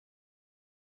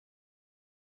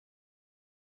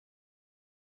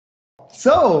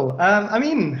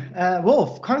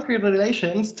Wolf,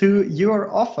 congratulations to your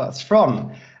offers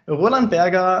from Roland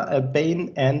Berger,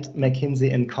 Bain, and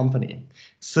McKinsey Company.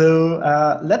 So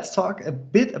let's talk a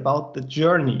bit about the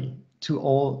journey to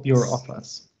all your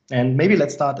offers. And maybe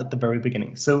let's start at the very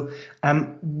beginning. So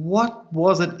what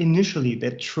was it initially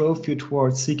that drove you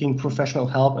towards seeking professional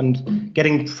help and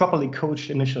getting properly coached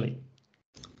initially?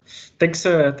 Thanks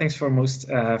foremost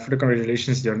for the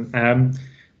congratulations, Jörn.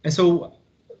 And so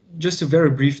just a very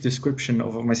brief description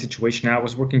of my situation. I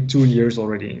was working 2 years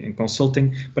already in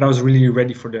consulting, but I was really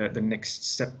ready for the next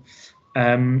step.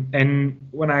 And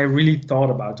when I really thought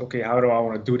about, okay, how do I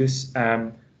want to do this?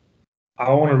 I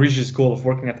want to reach this goal of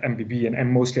working at MBB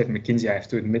and mostly at McKinsey, I have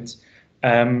to admit.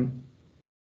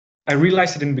 I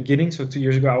realized it in the beginning, so 2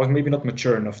 years ago, I was maybe not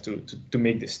mature enough to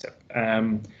make this step.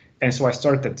 And so I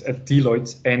started at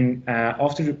Deloitte, and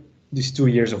after these 2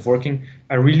 years of working,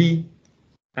 I really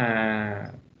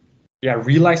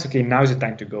realized, okay, now's the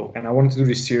time to go. And I wanted to do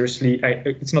this seriously.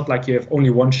 It's not like you have only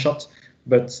one shot,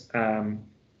 but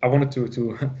I wanted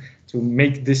to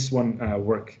make this one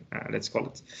work, let's call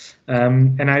it.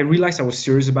 And I realized I was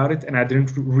serious about it, and I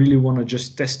didn't really want to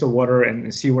just test the water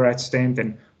and see where I'd stand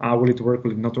and will it work,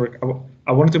 will it not work.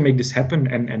 I wanted to make this happen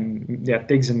and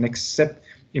take the next step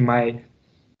in my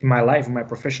life, in my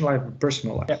professional life and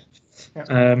personal life.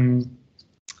 Yeah.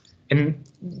 And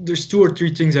there's 2 or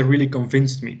 3 things that really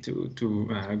convinced me to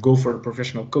go for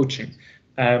professional coaching.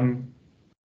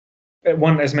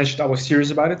 One, as mentioned, I was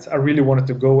serious about it. I really wanted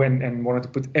to go and wanted to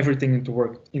put everything into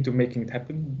work into making it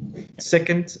happen.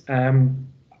 Second,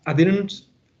 I didn't,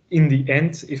 in the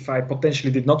end, if I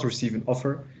potentially did not receive an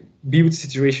offer, be with the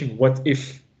situation, what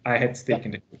if I had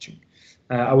taken the coaching?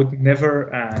 I would never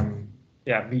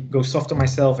go soft on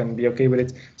myself and be okay with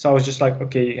it. So I was just like,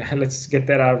 okay, let's get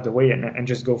that out of the way and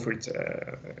just go for it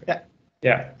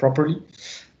properly.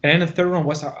 And the third one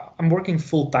was I'm working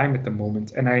full time at the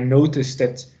moment, and I noticed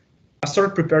that I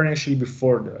started preparing actually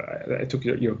before I took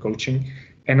your coaching,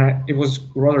 and it was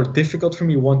rather difficult for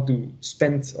me to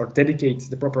spend or dedicate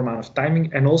the proper amount of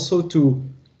timing, and also to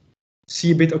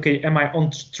see a bit, okay, am I on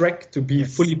track to be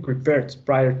fully prepared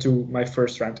prior to my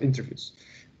first round interviews?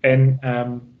 And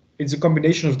it's a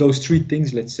combination of those 3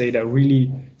 things, let's say, that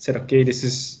really said, okay, this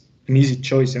is an easy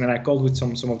choice. And then I called with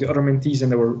some of the other mentees,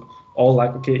 and they were all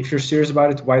like, okay, if you're serious about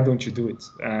it, why don't you do it?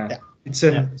 It's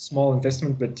a small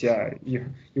investment, but you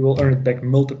will earn it back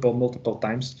multiple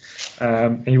times,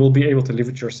 and you will be able to live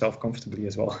it yourself comfortably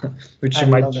as well, which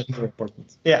might be very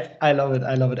important. Yeah, I love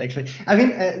it actually. I mean,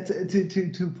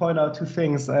 to point out 2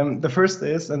 things. The first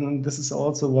is, and this is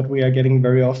also what we are getting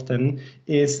very often,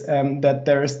 is that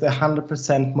there is the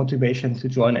 100% motivation to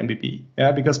join MBB.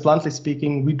 Yeah, because bluntly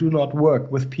speaking, we do not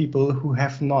work with people who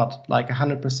have not like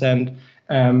 100%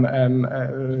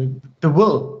 the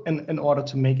will in order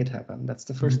to make it happen. That's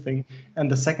the first thing. And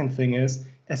the second thing is,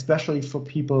 especially for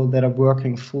people that are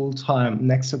working full time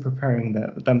next to preparing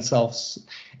themselves,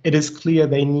 it is clear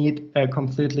they need a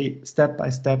completely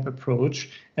step-by-step approach.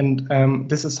 And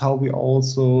this is how we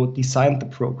also designed the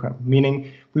program,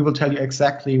 meaning we will tell you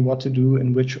exactly what to do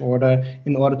in which order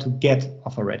in order to get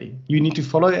offer ready. You need to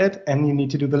follow it, and you need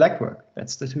to do the legwork.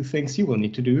 That's the 2 things you will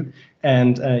need to do.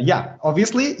 And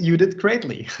obviously you did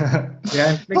greatly.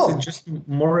 It makes it just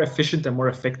more efficient and more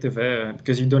effective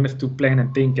because you don't have to plan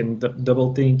and think and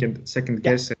double think and second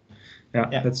guess.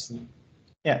 That's.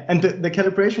 Yeah, and the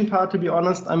calibration part, to be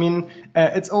honest, I mean,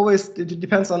 it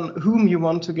depends on whom you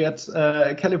want to get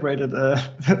calibrated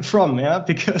from,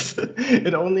 because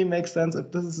it only makes sense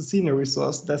if this is a senior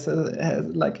resource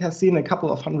that has seen a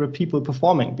couple of 100 people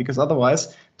performing, because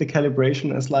otherwise the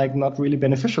calibration is like not really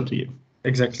beneficial to you.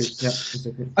 Exactly. Yeah.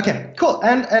 Exactly. Okay. Cool.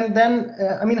 And then,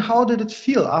 I mean, how did it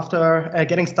feel after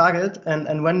getting started,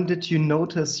 and when did you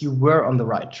notice you were on the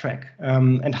right track,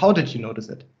 and how did you notice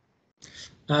it?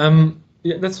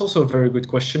 Yeah, that's also a very good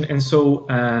question. And so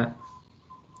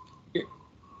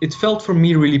it felt for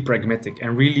me really pragmatic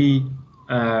and really,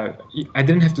 I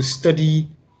didn't have to study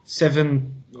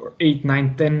 7 or 8,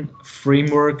 9, 10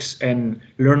 frameworks and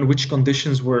learn which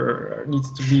conditions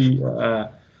needed to be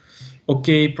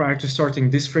okay prior to starting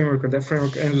this framework or that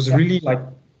framework. And it was really like,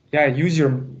 use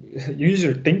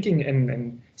your thinking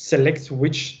and select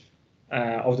which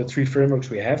of the 3 frameworks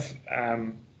we have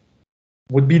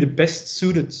would be the best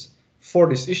suited for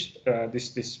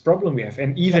this problem we have.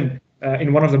 And even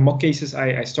in one of the mock cases,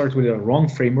 I started with a wrong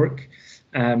framework,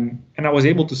 and I was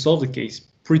able to solve the case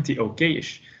pretty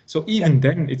okay-ish. So even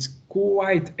then, it's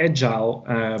quite agile,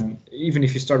 even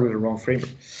if you start with a wrong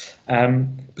framework.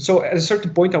 So at a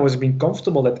certain point, I was being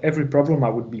comfortable that every problem I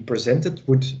would be presented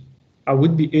would I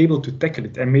would be able to tackle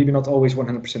it, and maybe not always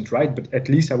 100% right, but at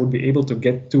least I would be able to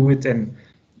get to it and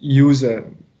use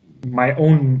my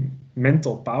own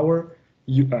mental power,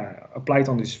 apply it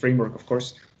on this framework, of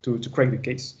course, to crack the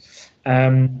case.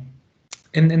 And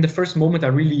in the first moment I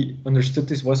really understood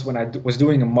this was when I was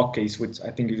doing a mock case with,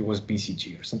 I think it was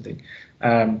BCG or something.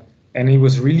 And he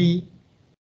was really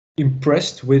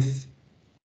impressed with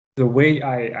the way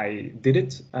I did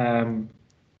it.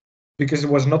 Because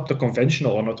it was not the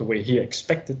conventional or not the way he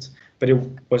expected, but it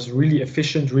was really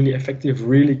efficient, really effective,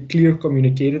 really clear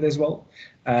communicated as well,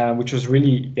 which was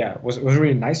really, was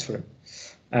really nice for him.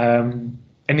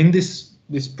 And in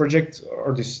this project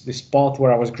or this path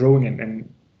where I was growing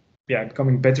and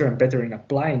becoming better and better in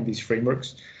applying these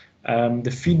frameworks,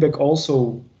 the feedback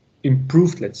also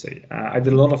improved, let's say. I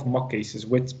did a lot of mock cases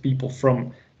with people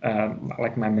from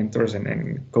like my mentors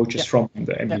and coaches from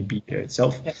the MBB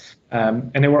itself.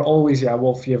 And they were always,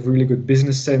 Wolf, you have really good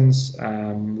business sense,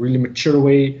 really mature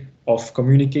way of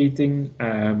communicating.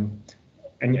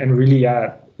 And really,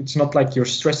 it's not like you're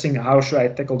stressing, how should I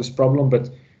tackle this problem, but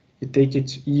you take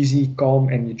it easy, calm,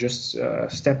 and you just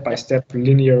step by step,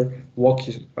 linear, walk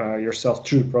yourself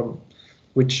through the problem,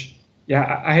 which,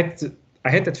 I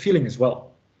had that feeling as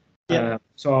well.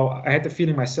 So I had the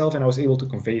feeling myself and I was able to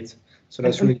convey it. So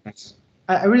that's really nice.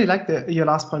 I really like your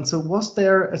last point. So was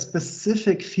there a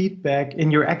specific feedback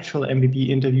in your actual MBB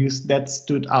interviews that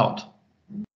stood out?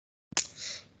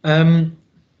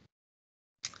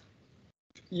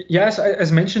 Yes,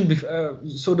 as mentioned before,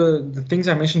 so the things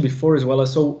I mentioned before as well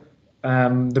as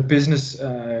the business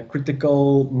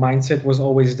critical mindset was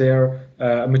always there,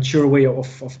 a mature way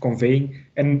of conveying,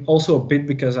 and also a bit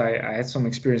because I had some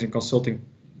experience in consulting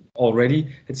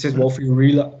already. It says, well, if you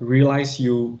realize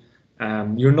you're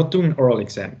not doing an oral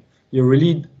exam, you're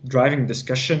really driving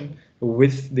discussion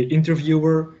with the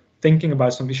interviewer, thinking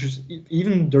about some issues.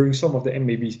 Even during some of the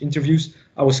MBB interviews,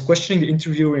 I was questioning the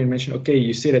interviewer and mentioned, okay,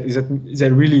 you say that, is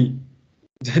that really,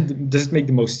 does it make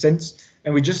the most sense?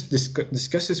 And we just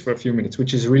discuss this for a few minutes,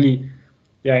 which is really,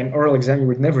 in oral exam you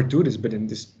would never do this, but in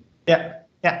this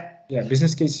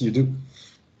business case you do.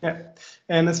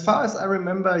 And as far as I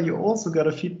remember, you also got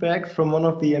a feedback from one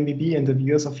of the MBB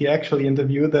interviewers of your actual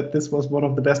interview that this was one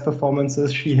of the best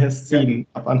performances she has seen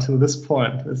up until this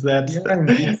point. Is that?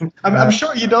 I'm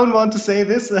sure you don't want to say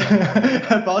this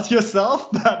about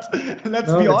yourself, but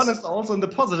let's be honest, also in the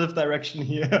positive direction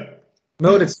here.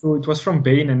 No, that's true. It was from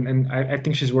Bain, and I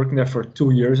think she's working there for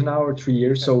 2 years now or 3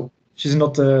 years. So she's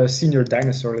not a senior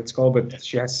dinosaur, let's call, but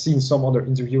she has seen some other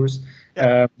interviewers.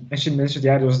 And she mentioned,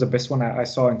 it was the best one I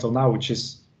saw until now, which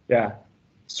is,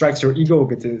 strikes your ego,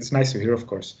 but it's nice to hear, of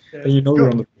course. And you know you're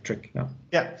on the trick.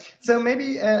 So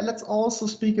maybe let's also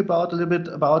speak a little bit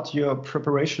about your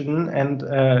preparation and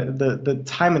the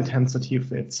time intensity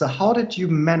of it. So how did you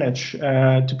manage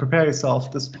to prepare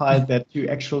yourself despite that you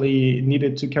actually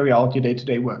needed to carry out your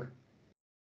day-to-day work?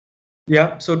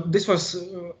 So this was,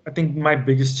 I think, my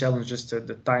biggest challenge, just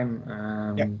the time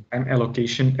and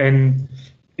allocation. And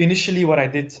initially what I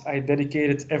did, I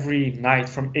dedicated every night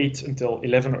from 8 until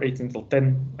 11 or 8 until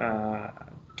 10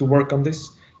 to work on this.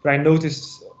 But I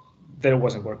noticed that it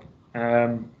wasn't working.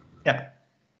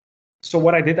 So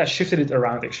what I did, I shifted it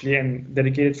around actually and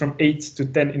dedicated from 8 to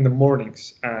 10 in the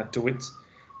mornings to it,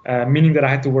 meaning that I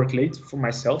had to work late for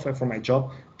myself and for my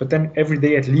job. But then every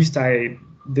day at least I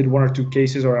did 1 or 2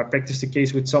 cases, or I practiced a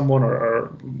case with someone,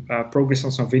 or progress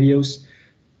on some videos.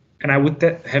 And I would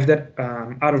have that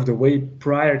out of the way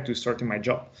prior to starting my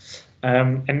job.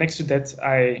 And next to that,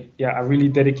 I really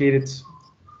dedicated,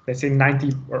 let's say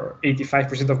 90 or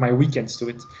 85% of my weekends to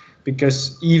it.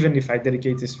 Because even if I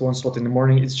dedicate this one slot in the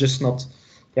morning, it's just not,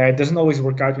 it doesn't always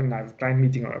work out when I have a client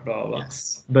meeting or blah, blah, blah.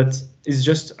 Yes. But it's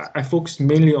just, I focused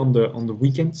mainly on the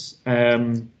weekends.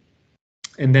 And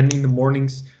then in the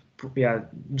mornings,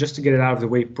 just to get it out of the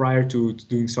way prior to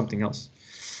doing something else.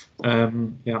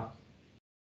 And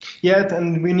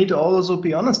we need to also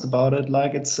be honest about it.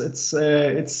 Like it's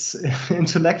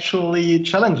intellectually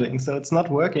challenging, so it's not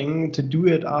working to do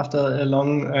it after a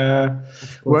long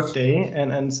work day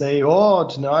and say, oh,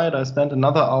 tonight I spent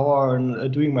another hour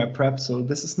doing my prep. So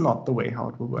this is not the way how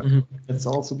it will work. Let's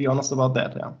also be honest about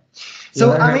that.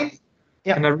 So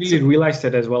and I really realized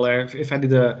that as well. If I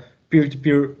did a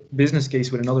peer-to-peer business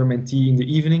case with another mentee in the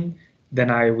evening, then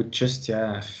I would just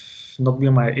not be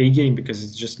on my A game, because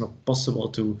it's just not possible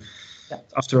to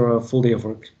after a full day of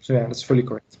work. So that's fully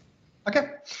correct.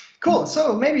 Okay, cool.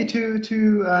 So maybe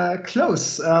to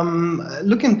close,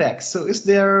 looking back, so is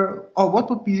there, or what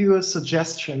would be your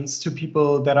suggestions to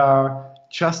people that are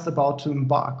just about to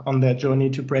embark on their journey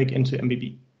to break into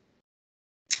MBB?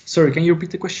 Sorry, can you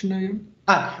repeat the question again?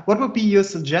 What would be your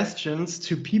suggestions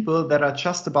to people that are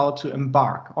just about to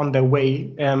embark on their way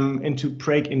into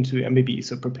break into MBB,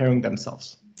 so preparing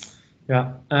themselves?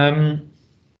 Yeah.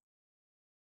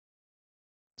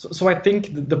 So I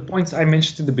think the points I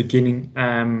mentioned in the beginning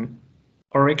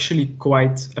are actually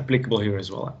quite applicable here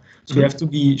as well. So you have to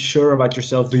be sure about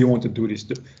yourself. Do you want to do this?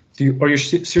 Are you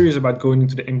serious about going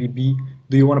into the MBB?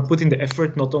 Do you want to put in the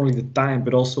effort, not only the time,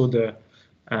 but also the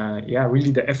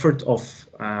really the effort of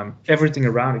everything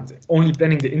around it. Only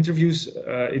planning the interviews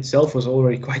itself was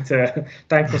already quite a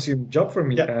time-consuming job for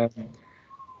me. Yeah.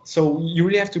 So you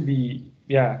really have to be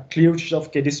clear with yourself.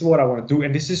 Okay, this is what I want to do,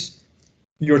 and this is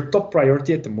your top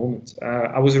priority at the moment.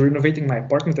 I was renovating my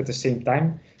apartment at the same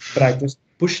time, but I just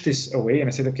pushed this away and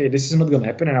I said, okay, this is not going to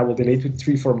happen, and I will delay it with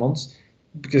 3-4 months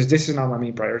because this is now my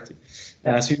main priority.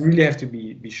 So you really have to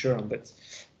be sure on that.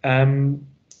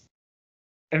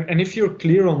 And if you're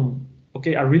clear on,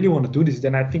 okay, I really want to do this,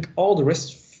 then I think all the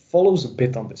rest follows a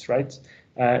bit on this, right?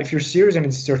 If you're serious and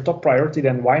it's your top priority,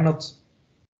 then why not?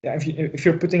 Yeah, if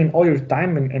you're putting in all your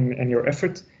time and your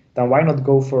effort, then why not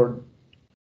go for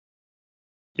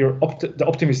the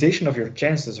optimization of your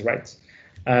chances, right?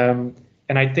 And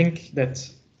I think that,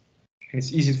 and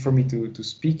it's easy for me to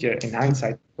speak in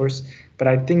hindsight, of course, but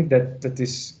I think that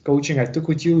this coaching I took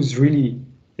with you is really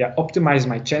optimize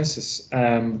my chances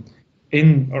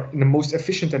in the most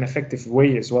efficient and effective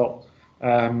way as well.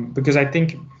 Because I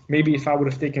think maybe if I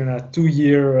would have taken a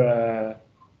 2-year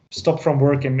stop from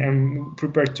work and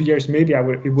prepared 2 years, maybe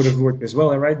it would have worked as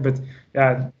well, right? But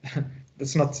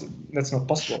that's not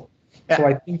possible. Yeah. So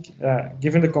I think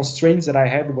given the constraints that I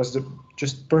had was the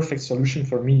just perfect solution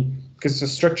for me, because it's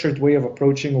a structured way of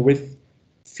approaching with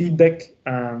feedback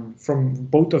from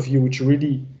both of you, which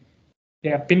really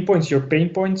pinpoints your pain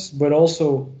points, but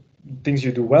also things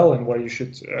you do well and where you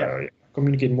should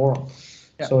communicate more on.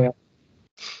 Yeah. So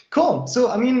Cool. So,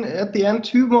 I mean, at the end,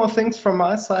 2 more things from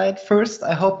my side. First,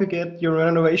 I hope you get your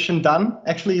renovation done.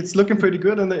 Actually, it's looking pretty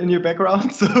good in your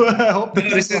background. So I hope that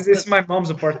this is my mom's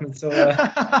apartment. So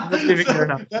I'm not living there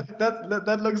now.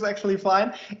 That looks actually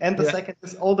fine. And the second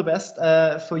is all the best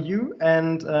for you.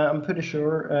 And I'm pretty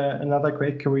sure another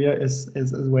great career is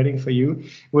waiting for you.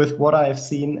 With what I've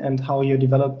seen and how you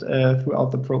developed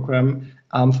throughout the program,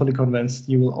 I'm fully convinced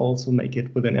you will also make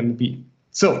it within MBB.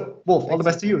 So, Wolf, all the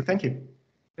best to you. Thank you.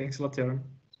 Thanks a lot, Jaren.